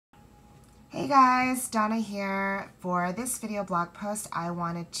Hey guys, Donna here. For this video blog post, I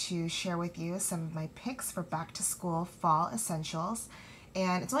wanted to share with you some of my picks for back to school fall essentials.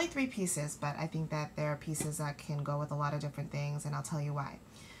 And it's only 3 pieces, but I think that there are pieces that can go with a lot of different things, and I'll tell you why.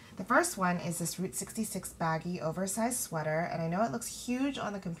 The first one is this Route 66 baggy oversized sweater, and I know it looks huge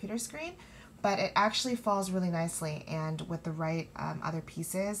on the computer screen, but it actually falls really nicely, and with the right other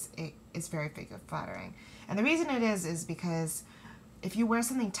pieces, it is very figure flattering. And the reason it is because if you wear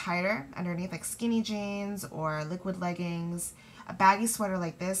something tighter underneath, like skinny jeans or liquid leggings, a baggy sweater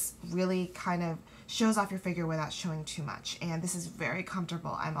like this really kind of shows off your figure without showing too much. And this is very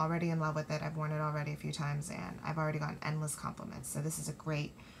comfortable. I'm already in love with it. I've worn it already a few times and I've already gotten endless compliments. So this is a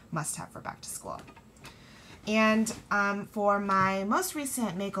great must-have for back to school. And for my most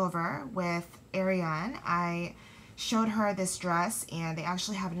recent makeover with Ariane, I showed her this dress, and they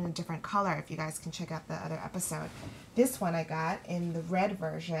actually have it in a different color if you guys can check out the other episode. This one I got in the red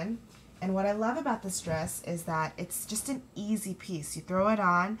version, and what I love about this dress is that it's just an easy piece. You throw it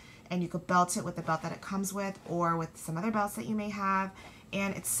on and you could belt it with the belt that it comes with or with some other belts that you may have,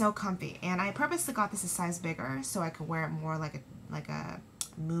 and it's so comfy. And I purposely got this a size bigger so I could wear it more like a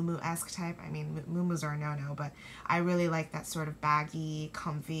muumuu-esque type. I mean, muumuus are a no-no, but I really like that sort of baggy,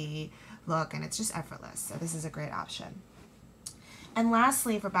 comfy look, and it's just effortless. So this is a great option. And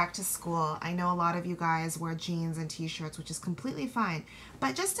lastly, for back to school, I know a lot of you guys wear jeans and t-shirts, which is completely fine,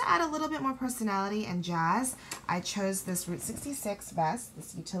 but just to add a little bit more personality and jazz, I chose this Route 66 vest,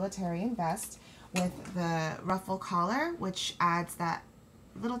 this utilitarian vest with the ruffle collar, which adds that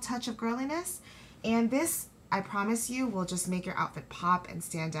little touch of girliness. And this, I promise you, will just make your outfit pop and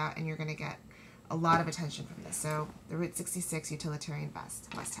stand out, and you're going to get a lot of attention from this. So the Route 66 utilitarian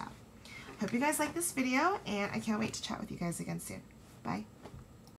vest, must have. Hope you guys like this video, and I can't wait to chat with you guys again soon. Bye.